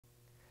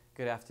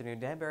Good afternoon,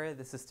 Danbury.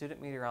 This is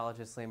student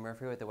meteorologist Liam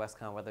Murphy with the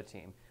WestConn Weather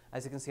Team.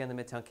 As you can see on the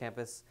Midtown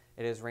campus,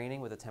 it is raining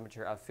with a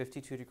temperature of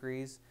 52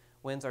 degrees.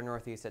 Winds are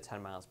northeast at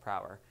 10 miles per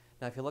hour.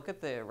 Now, if you look at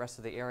the rest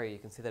of the area, you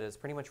can see that it's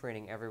pretty much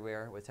raining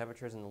everywhere with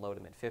temperatures in the low to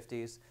mid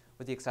 50s,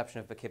 with the exception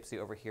of Poughkeepsie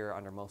over here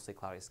under mostly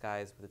cloudy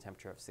skies with a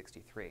temperature of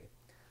 63.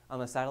 On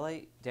the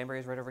satellite,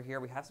 Danbury is right over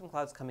here. We have some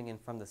clouds coming in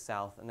from the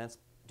south, and that's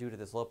due to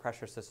this low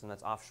pressure system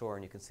that's offshore,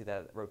 and you can see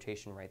that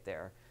rotation right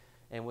there.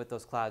 And with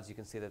those clouds, you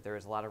can see that there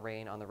is a lot of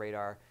rain on the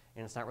radar,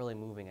 and it's not really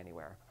moving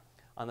anywhere.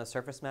 On the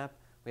surface map,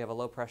 we have a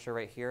low pressure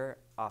right here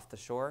off the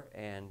shore,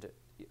 and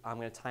I'm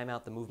going to time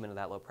out the movement of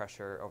that low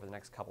pressure over the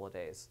next couple of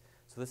days.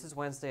 So this is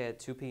Wednesday at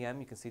 2 p.m.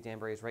 You can see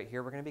Danbury is right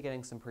here. We're going to be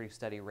getting some pretty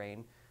steady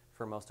rain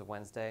for most of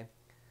Wednesday.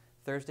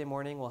 Thursday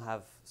morning, we'll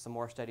have some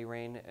more steady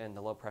rain, and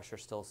the low pressure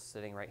still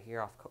sitting right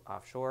here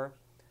offshore.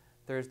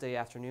 Thursday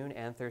afternoon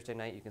and Thursday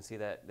night, you can see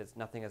that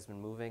nothing has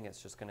been moving.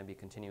 It's just going to be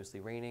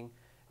continuously raining,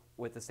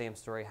 with the same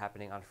story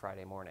happening on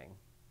Friday morning.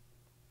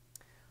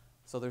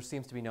 So there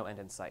seems to be no end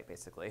in sight,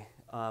 basically.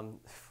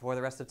 For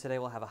the rest of today,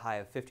 we'll have a high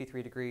of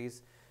 53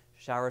 degrees,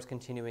 showers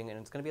continuing, and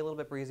it's going to be a little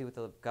bit breezy with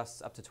the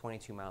gusts up to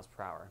 22 miles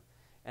per hour.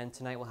 And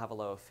tonight we'll have a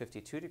low of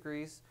 52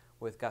 degrees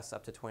with gusts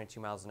up to 22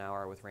 miles an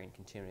hour with rain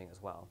continuing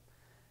as well.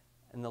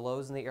 And the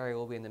lows in the area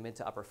will be in the mid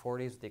to upper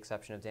 40s with the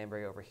exception of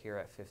Danbury over here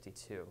at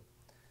 52.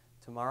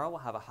 Tomorrow we'll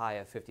have a high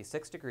of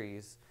 56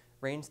 degrees,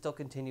 rain still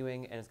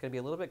continuing, and it's going to be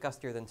a little bit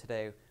gustier than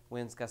today,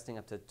 winds gusting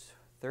up to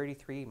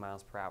 33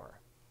 miles per hour.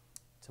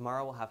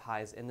 Tomorrow we'll have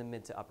highs in the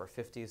mid to upper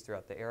 50s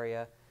throughout the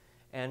area.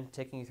 And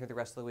taking you through the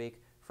rest of the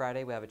week,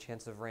 Friday we have a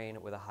chance of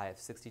rain with a high of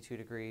 62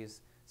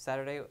 degrees.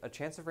 Saturday, a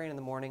chance of rain in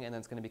the morning, and then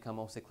it's going to become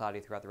mostly cloudy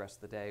throughout the rest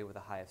of the day with a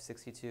high of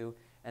 62.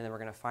 And then we're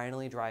going to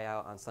finally dry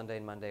out on Sunday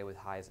and Monday with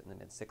highs in the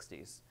mid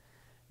 60s.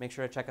 Make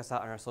sure to check us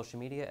out on our social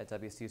media at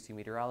WCUC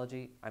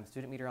Meteorology. I'm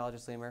student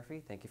meteorologist Liam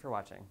Murphy. Thank you for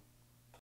watching.